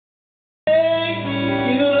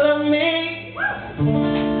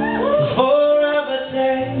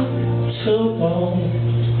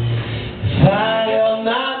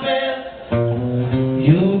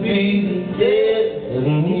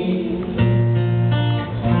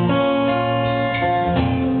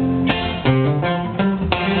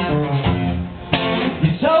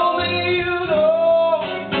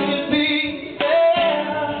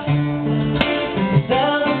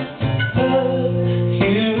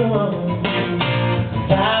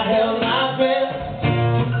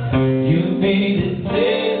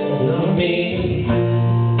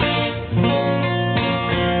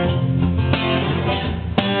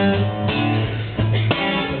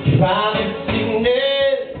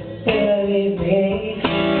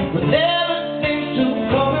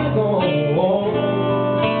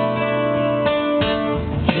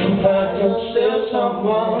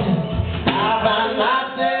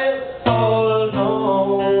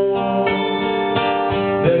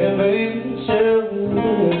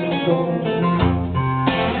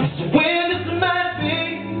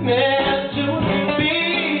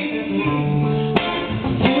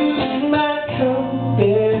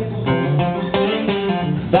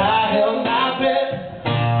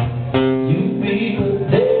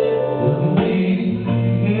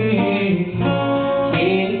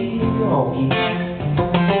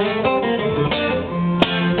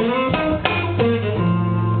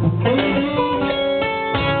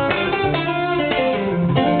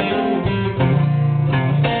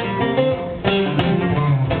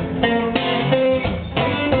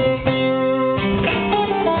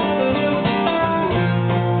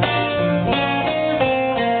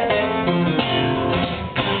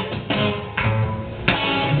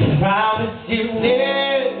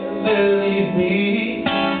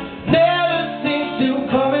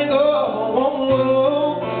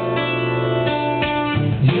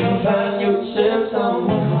find yourself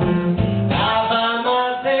someone. I find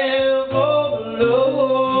myself all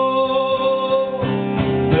alone.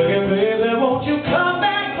 Baby, baby, won't you come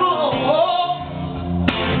back home?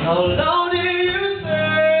 How long do you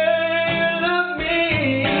say to me?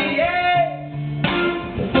 Yeah,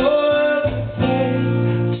 before I say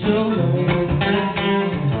so long.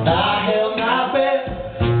 I held my breath.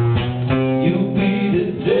 You be the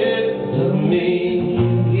death of me.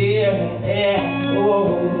 Yeah, yeah.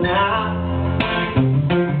 Oh, now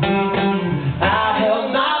I held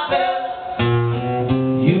my breath.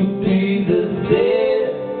 You be